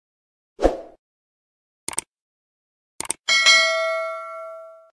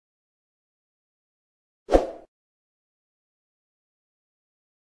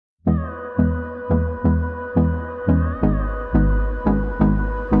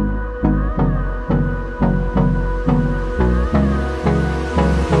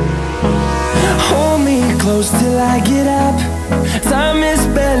close till I get up. Time is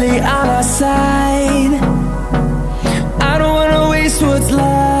barely on our side. I don't wanna waste what's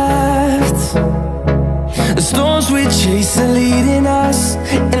left. The storms we chase are leading us,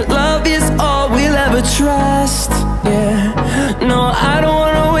 and love is all we'll ever trust. Yeah, no, I don't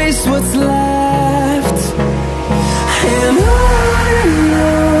wanna waste what's left. And on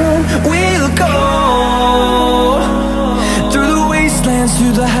we'll go, through the wastelands,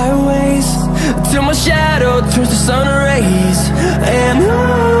 through the highways, till my shadow turns to sun rays. And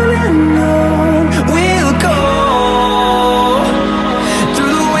on we'll go,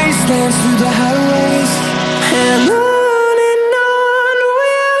 through the wastelands, through the highways, and on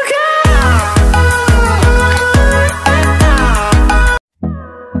we'll go.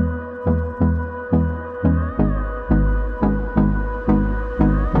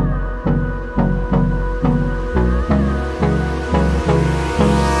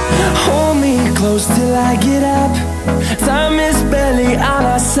 Hold me close till I get up. Time is barely on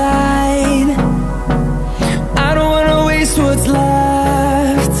our side. I don't wanna waste what's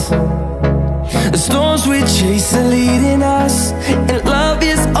left. The storms we chase are leading us, and love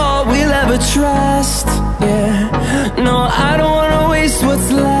is all we'll ever trust. Yeah, no, I don't wanna waste what's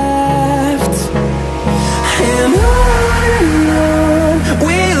left. And on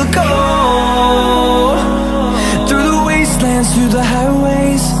we'll go, through the wastelands, through the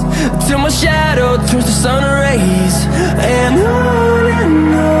highways, till my shadow turns to sun rays. And on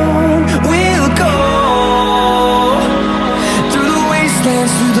we'll go, through the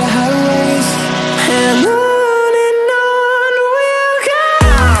wastelands, through the highways, and on we'll go.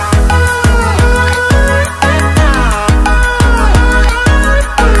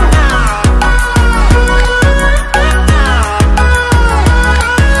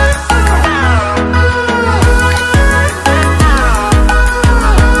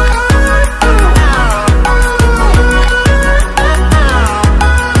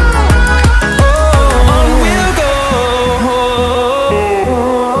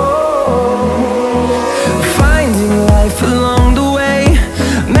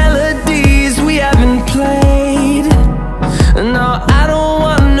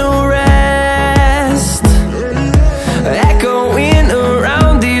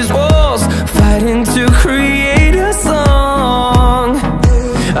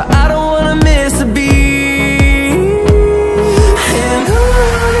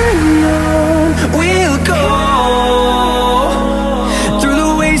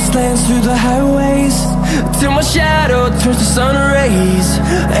 Through the highways, till my shadow turns to sun rays.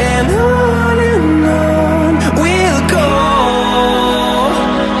 And on we'll go,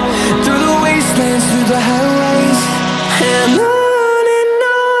 through the wastelands, through the highways, and on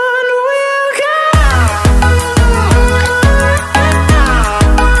we'll go.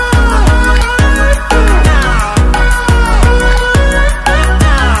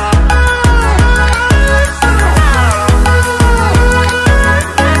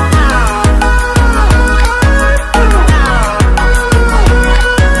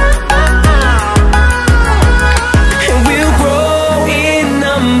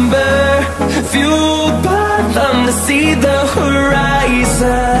 See the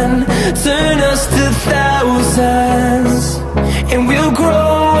horizon turn us to thousands, and we'll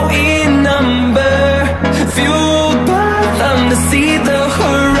grow in number, fueled by them. To see the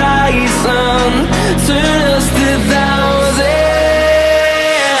horizon turn us to thousands,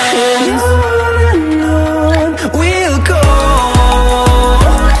 and on we'll go,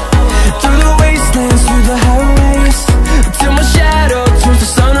 through the wastelands, through the highways, till my shadow turns to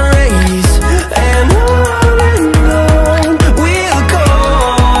sun rays. And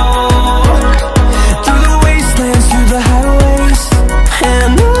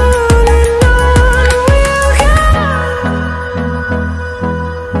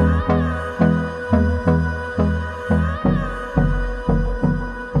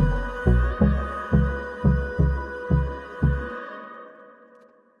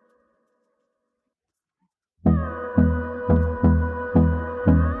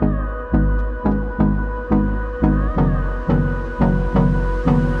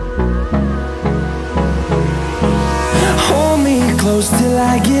close till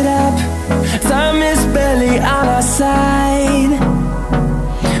I get up. Time is barely on our side.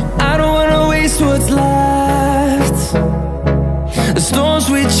 I don't wanna waste what's left. The storms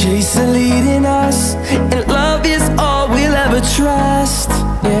we chase are leading us, and love is all we'll ever trust.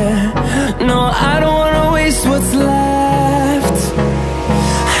 Yeah, no, I don't wanna waste what's left.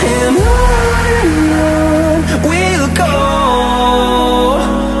 And on we'll go,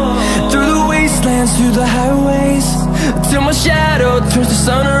 through the wastelands, through the highways, till my shadow turns to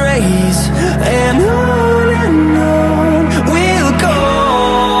sun rays. And on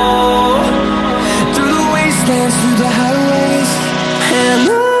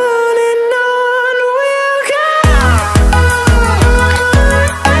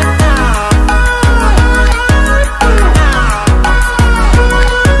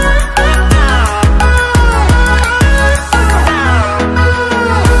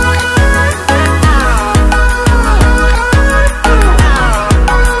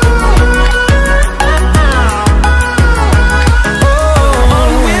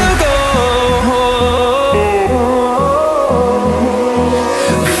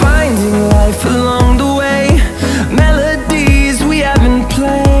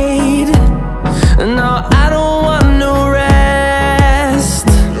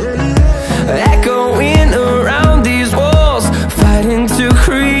trying to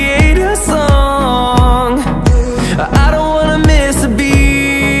create a song. I don't wanna miss a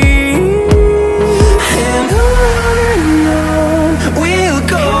beat. And on we'll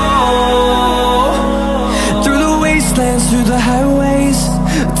go, through the wastelands, through the highways,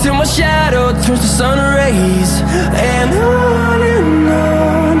 till my shadow turns to sun rays. And on